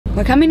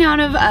We're coming out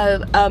of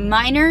a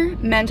minor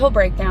mental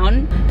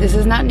breakdown. This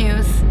is not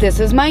news. This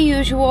is my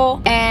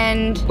usual.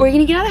 And we're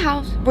gonna get out of the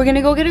house. We're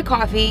gonna go get a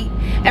coffee.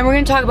 And we're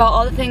gonna talk about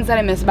all the things that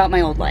I miss about my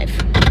old life.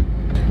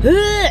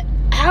 Ugh,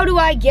 how do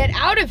I get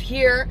out of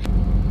here?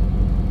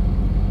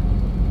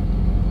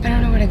 I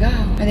don't know where to go.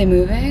 Are they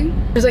moving?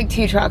 There's like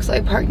 2 trucks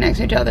like parked next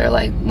to each other,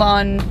 like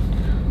lawn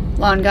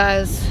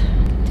guys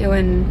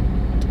doing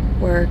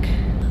work.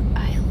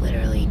 I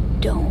literally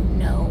don't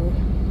know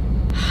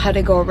how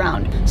to go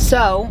around.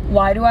 So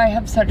why do I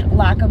have such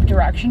lack of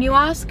direction, you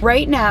ask?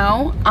 Right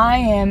now I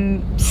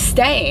am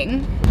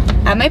staying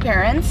at my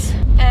parents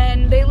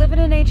and they live in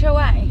an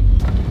HOA.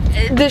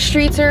 The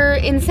streets are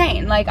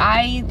insane. Like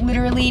I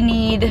literally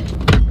need,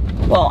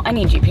 well, I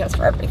need GPS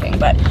for everything,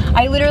 but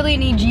I literally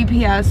need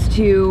GPS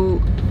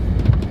to,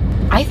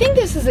 I think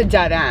this is a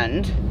dead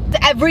end.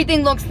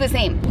 Everything looks the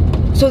same.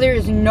 So there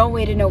is no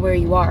way to know where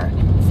you are.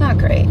 It's not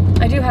great.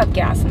 I do have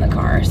gas in the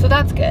car, so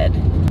that's good.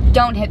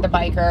 Don't hit the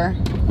biker.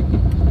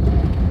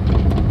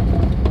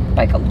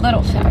 Bike a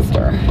little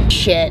faster.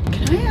 Shit.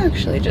 Can I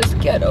actually just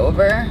get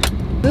over?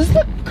 This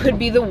could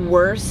be the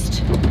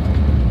worst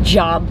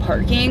job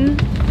parking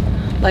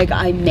like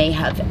I may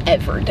have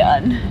ever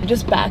done.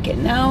 Just back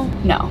in now?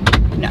 No,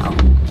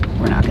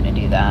 we're not gonna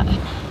do that.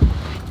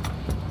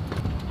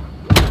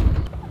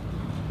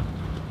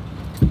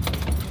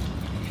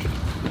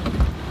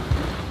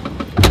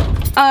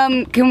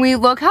 Can we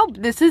look how,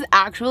 this is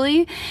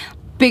actually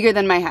bigger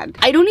than my head.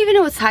 I don't even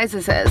know what size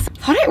this is. I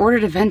thought I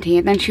ordered a venti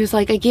and then she was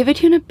like, I gave it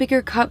to you in a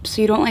bigger cup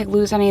so you don't like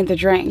lose any of the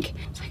drink.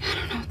 It's like, I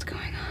don't know what's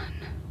going on.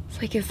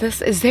 It's like,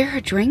 is there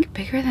a drink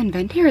bigger than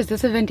venti or is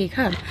this a venti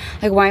cup?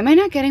 Like, why am I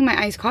not getting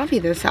my iced coffee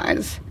this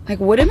size? Like,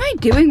 what am I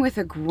doing with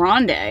a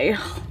grande?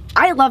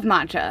 I love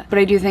matcha, but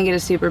I do think it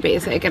is super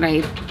basic and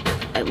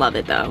I love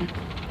it though.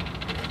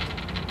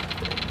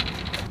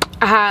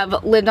 I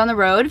have lived on the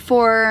road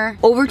for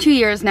over 2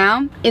 years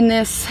now in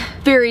this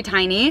very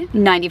tiny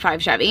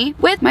 95 Chevy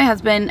with my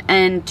husband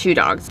and 2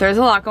 dogs. There's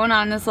a lot going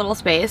on in this little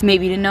space.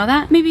 Maybe you didn't know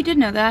that. Maybe you did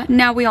know that.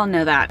 Now we all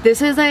know that.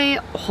 This is a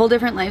whole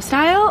different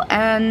lifestyle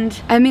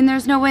and I mean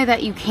there's no way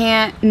that you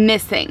can't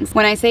miss things.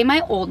 When I say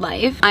my old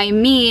life, I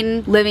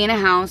mean living in a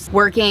house,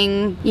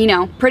 working, you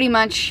know, pretty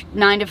much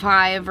 9 to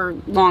 5 or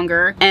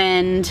longer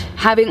and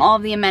having all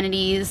of the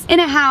amenities in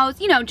a house,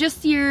 you know,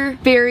 just your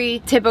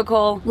very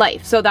typical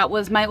life. So that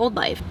was my old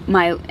life.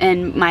 My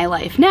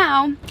life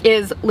now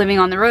is living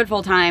on the road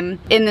full time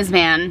in this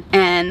van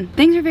and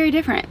things are very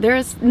different.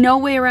 There's no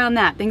way around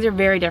that. Things are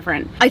very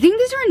different. I think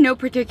these are in no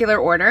particular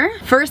order.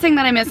 First thing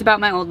that I miss about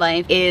my old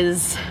life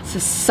is, this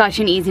is such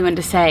an easy one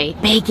to say,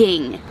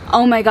 baking.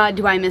 Oh my God,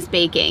 do I miss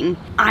baking.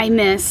 I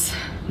miss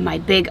my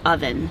big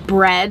oven.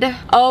 Bread.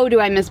 Oh, do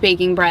I miss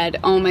baking bread?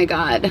 Oh my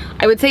God.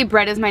 I would say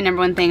bread is my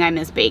 #1 thing I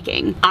miss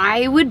baking.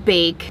 I would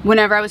bake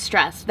whenever I was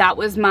stressed. That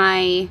was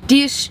my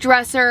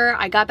de-stressor.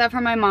 I got that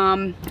from my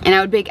mom and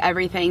I would bake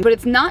everything. But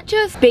it's not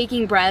just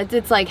baking breads.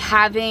 It's like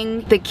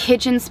having the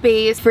kitchen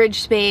space,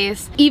 fridge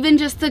space, even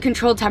just the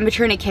controlled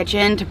temperature in a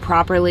kitchen to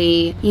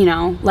properly, you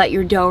know, let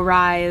your dough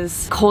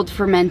rise, cold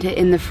ferment it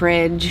in the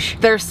fridge.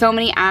 There's so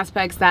many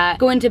aspects that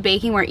go into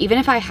baking where even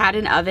if I had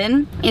an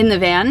oven in the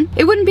van,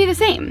 it wouldn't be the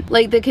same.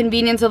 Like the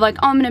convenience of like,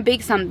 oh, I'm gonna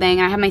bake something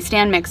and I have my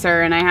stand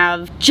mixer and I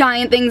have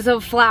giant things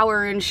of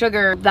flour and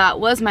sugar. That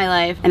was my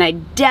life and I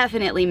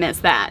definitely miss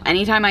that.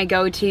 Anytime I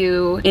go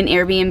to an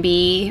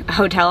Airbnb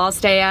hotel I'll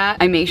stay at,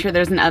 I make sure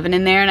there's an oven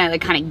in there and I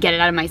like kind of get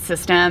it out of my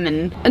system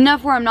and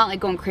enough where I'm not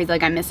like going crazy,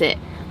 like I miss it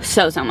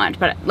so much.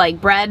 But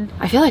like bread,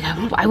 I feel like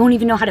I won't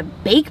even know how to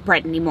bake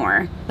bread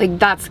anymore. Like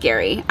that's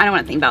scary. I don't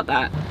want to think about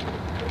that.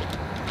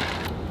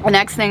 The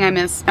next thing I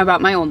miss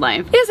about my old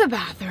life is a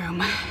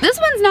bathroom. This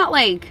one's not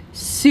like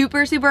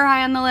super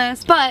high on the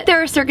list, but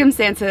there are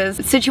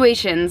circumstances,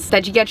 situations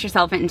that you get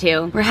yourself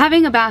into where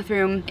having a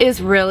bathroom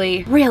is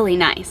really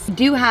nice. I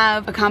do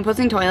have a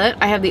composting toilet.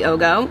 I have the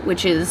OGO,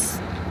 which is,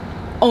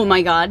 oh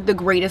my God, the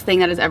greatest thing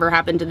that has ever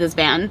happened to this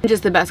van.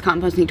 Just the best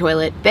composting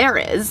toilet there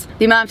is.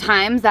 The amount of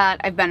times that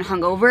I've been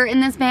hungover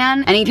in this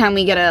van, anytime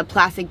we get a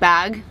plastic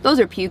bag, those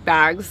are puke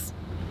bags.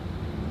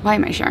 Why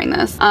am I sharing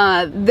this?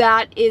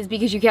 That is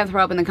because you can't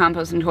throw up in the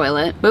composting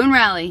toilet. Boot and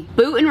rally.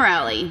 Boot and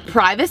rally.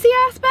 Privacy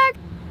aspect?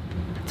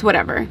 It's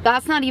whatever.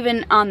 That's not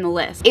even on the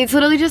list. It's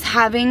literally just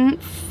having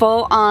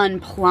full-on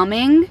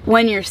plumbing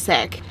when you're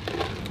sick.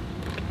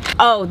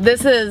 Oh,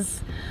 this is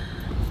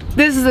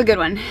a good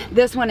one.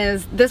 This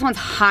one's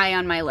high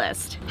on my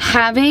list.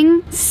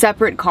 Having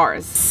separate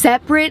cars.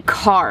 Separate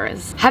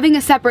cars. Having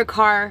a separate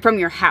car from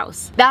your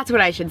house. That's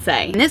what I should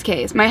say. In this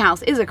case, my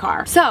house is a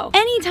car. So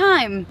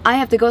anytime I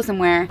have to go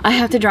somewhere, I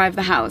have to drive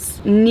the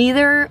house.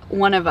 Neither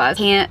one of us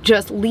can't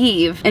just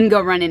leave and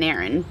go run an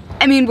errand.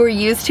 I mean, we're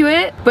used to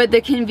it, but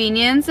the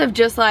convenience of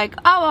just like,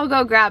 oh, I'll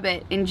go grab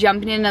it and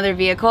jumping in another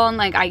vehicle and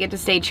like I get to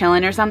stay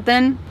chilling or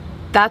something,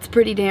 that's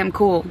pretty damn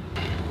cool.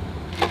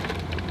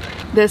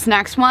 This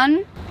next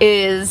one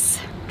is,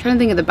 I'm trying to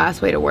think of the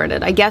best way to word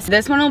it. I guess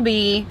this one will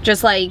be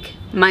just like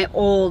my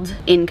old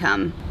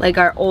income, like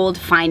our old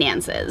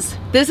finances.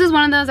 This is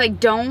one of those I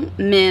don't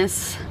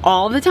miss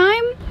all the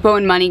time, but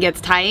when money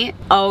gets tight,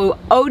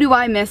 oh do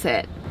I miss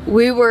it.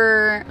 We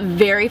were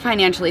very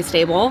financially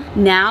stable.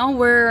 Now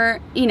we're,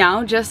 you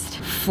know, just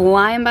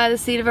flying by the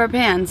seat of our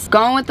pants,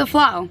 going with the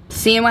flow,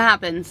 seeing what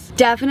happens.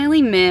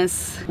 Definitely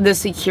miss the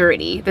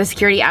security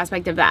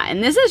aspect of that.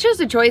 And this is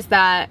just a choice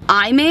that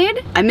I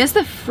made. I miss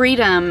the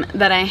freedom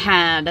that I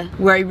had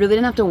where I really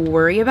didn't have to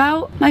worry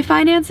about my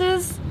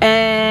finances,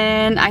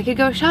 and I could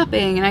go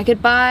shopping and I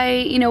could buy,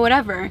 you know,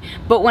 whatever.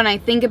 But when I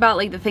think about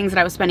like the things that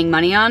I was spending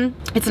money on,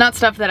 it's not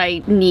stuff that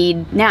I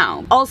need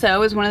now.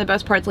 Also, is one of the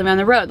best parts living on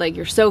the road. Like,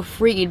 you're so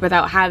freed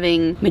without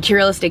having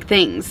materialistic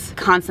things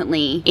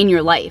constantly in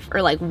your life,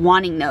 or like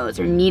wanting those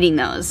or needing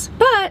those.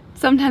 But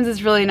sometimes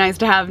it's really nice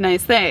to have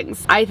nice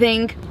things. I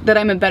think that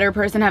I'm a better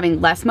person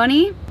having less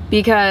money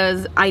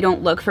because I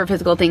don't look for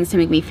physical things to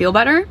make me feel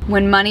better.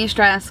 When money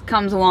stress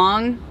comes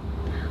along,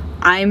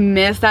 I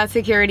miss that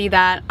security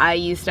that I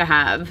used to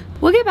have.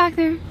 We'll get back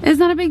there. It's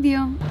not a big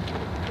deal.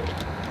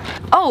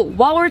 Oh,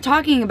 while we're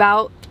talking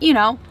about, you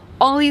know,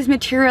 all these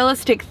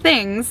materialistic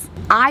things,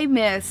 I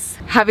miss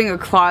having a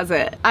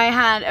closet. I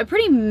had a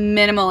pretty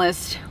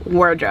minimalist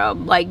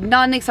wardrobe, like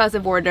not an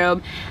excessive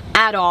wardrobe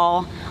at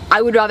all.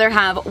 I would rather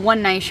have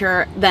one nice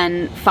shirt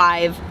than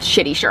 5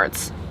 shitty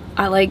shirts.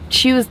 I like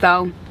shoes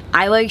though.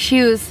 I like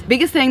shoes.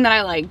 Biggest thing that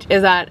I liked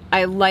is that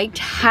I liked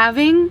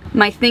having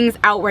my things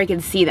out where I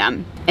could see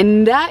them.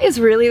 And that is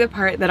really the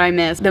part that I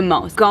miss the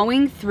most.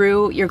 Going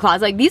through your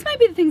closet, like these might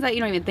be the things that you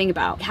don't even think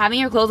about. Having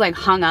your clothes like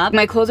hung up.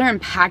 My clothes are in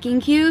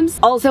packing cubes.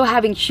 Also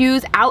having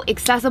shoes out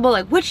accessible,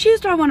 like which shoes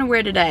do I want to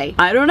wear today?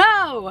 I don't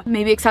know.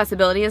 Maybe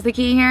accessibility is the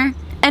key here.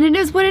 And it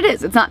is what it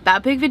is. It's not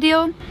that big of a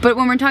deal. But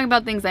when we're talking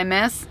about things I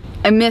miss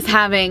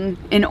having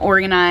an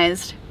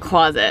organized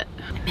closet.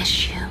 I miss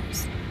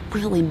shoes.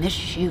 Really miss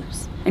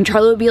shoes. And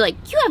Charlie would be like,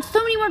 you have so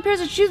many more pairs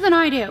of shoes than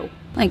I do.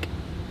 Like,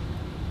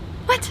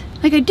 what?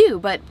 Like I do,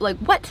 but like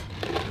what?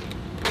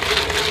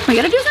 I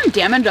gotta do some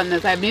damage on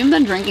this. I haven't even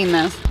been drinking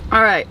this.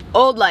 All right,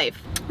 old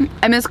life.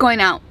 I miss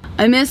going out.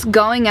 I miss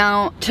going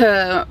out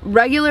to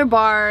regular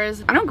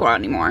bars. I don't go out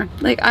anymore.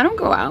 Like, I don't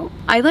go out.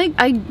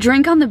 I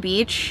drink on the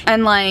beach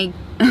and like,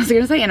 I was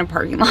gonna say in a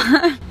parking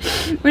lot,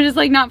 which is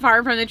like not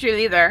far from the truth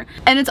either.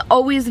 And it's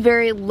always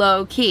very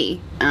low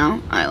key.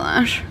 Oh,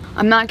 eyelash.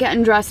 I'm not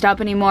getting dressed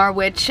up anymore,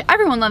 which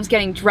everyone loves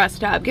getting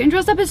dressed up. Getting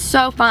dressed up is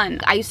so fun.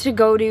 I used to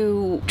go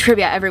to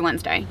trivia every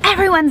Wednesday,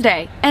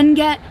 and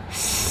get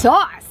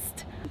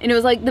sauced. And it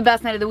was like the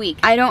best night of the week.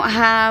 I don't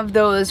have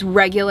those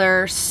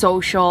regular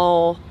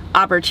social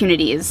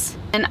opportunities.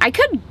 And I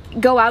could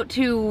go out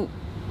to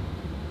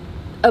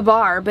a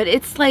bar, but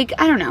it's like,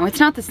 I don't know, it's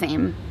not the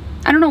same.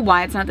 I don't know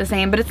why it's not the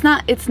same, but it's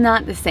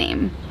not the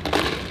same.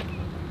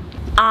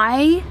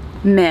 I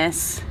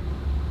miss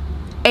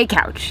a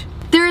couch.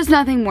 There is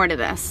nothing more to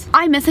this.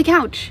 I miss a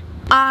couch.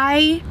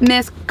 I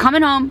miss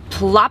coming home,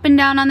 plopping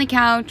down on the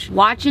couch,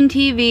 watching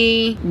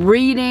TV,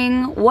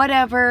 reading,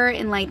 whatever,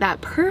 in like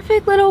that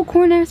perfect little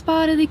corner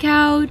spot of the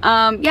couch.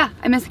 Yeah,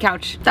 I miss a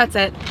couch. That's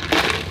it.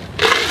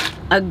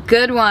 A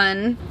good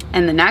one,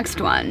 and the next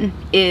one,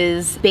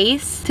 is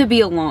space to be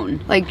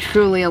alone, like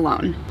truly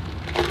alone.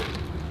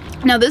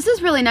 Now this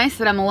is really nice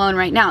that I'm alone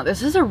right now.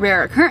 This is a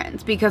rare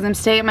occurrence because I'm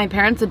staying at my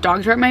parents', the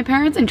dogs are at my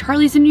parents', and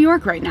Charlie's in New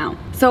York right now.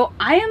 So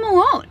I am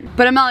alone,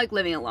 but I'm not like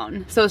living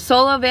alone. So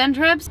solo van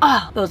trips,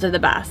 oh, those are the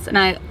best, and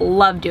I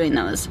love doing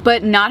those.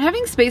 But not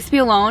having space to be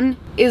alone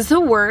is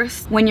the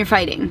worst when you're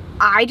fighting.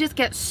 I just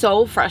get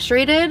so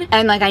frustrated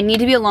and like I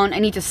need to be alone. I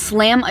need to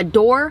slam a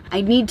door.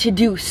 I need to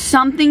do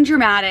something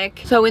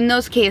dramatic. So in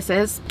those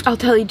cases, I'll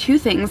tell you 2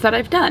 things that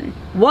I've done.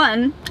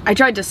 One, I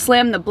tried to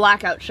slam the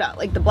blackout shut,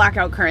 like the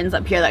blackout curtains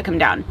up here that come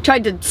down.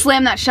 Tried to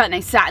slam that shut and I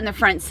sat in the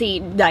front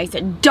seat and I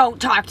said,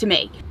 don't talk to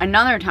me.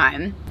 Another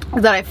time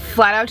that I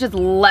flat out just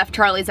left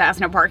Charlie's ass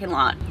in a parking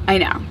lot. I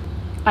know.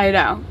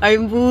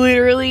 I'm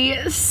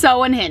literally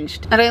so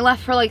unhinged. And I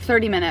left for like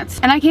 30 minutes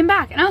and I came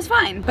back and I was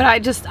fine. But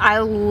I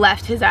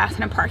left his ass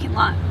in a parking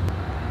lot.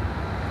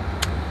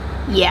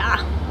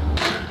 Yeah.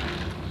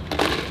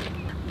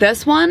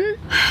 This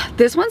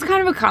one's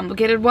kind of a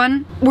complicated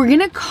one. We're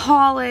gonna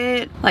call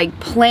it like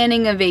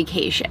planning a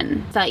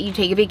vacation. It's that you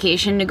take a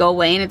vacation to go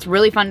away and it's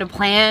really fun to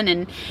plan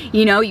and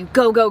you know, you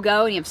go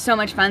and you have so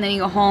much fun, then you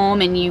go home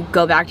and you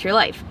go back to your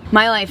life.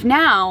 My life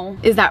now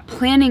is that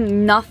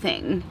planning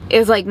nothing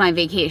is like my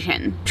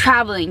vacation.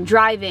 Traveling,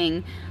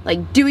 driving,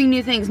 like doing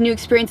new things, new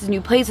experiences,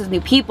 new places, new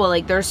people.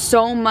 Like there's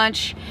so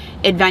much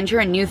adventure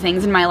and new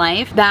things in my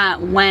life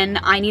that when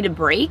I need a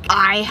break,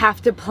 I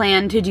have to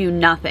plan to do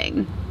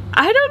nothing.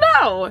 I don't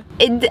know.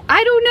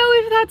 I don't know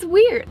if that's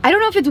weird. I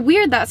don't know if it's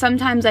weird that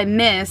sometimes I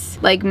miss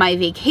like my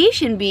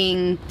vacation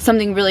being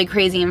something really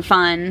crazy and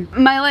fun.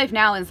 My life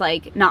now is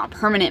like not a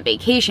permanent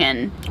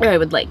vacation or I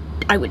would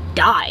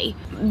die.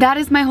 That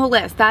is my whole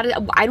list. I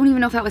don't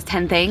even know if that was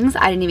 10 things.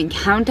 I didn't even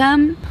count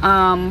them.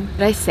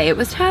 Did I say it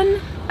was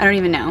 10? I don't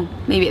even know.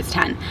 Maybe it's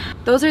 10.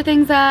 Those are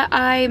things that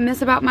I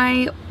miss about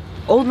my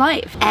old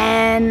life,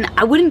 and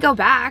I wouldn't go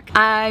back.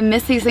 I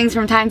miss these things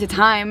from time to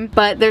time,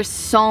 but there's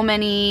so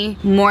many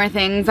more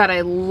things that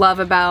I love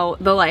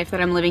about the life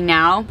that I'm living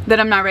now that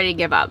I'm not ready to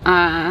give up.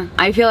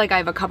 I feel like I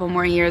have a couple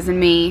more years in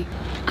me.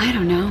 I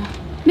don't know.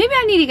 Maybe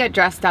I need to get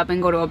dressed up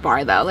and go to a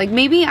bar though. Like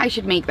maybe I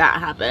should make that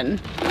happen.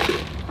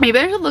 Maybe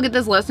I should look at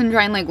this list and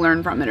try and like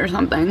learn from it or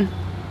something.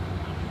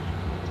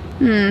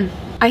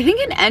 I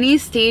think in any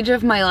stage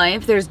of my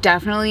life, there's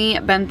definitely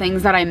been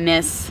things that I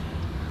miss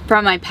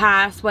from my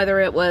past, whether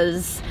it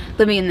was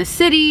living in the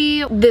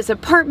city, this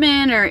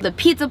apartment, or the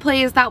pizza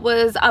place that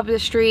was up the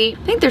street.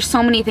 I think there's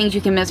so many things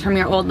you can miss from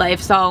your old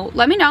life, so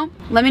let me know.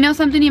 Let me know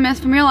something you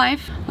missed from your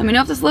life. Let me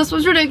know if this list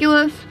was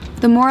ridiculous.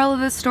 The moral of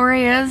this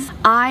story is,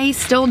 I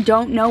still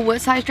don't know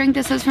what size drink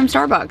this is from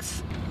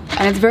Starbucks.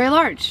 And it's very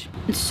large.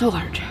 It's so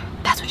large.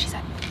 That's what she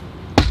said.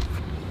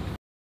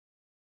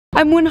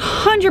 I'm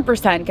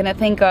 100% gonna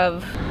think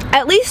of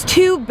at least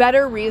 2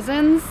 better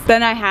reasons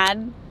than I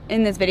had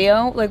in this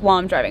video, like while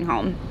I'm driving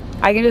home.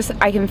 I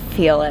can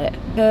feel it,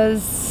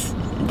 because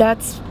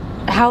that's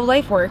how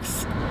life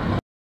works.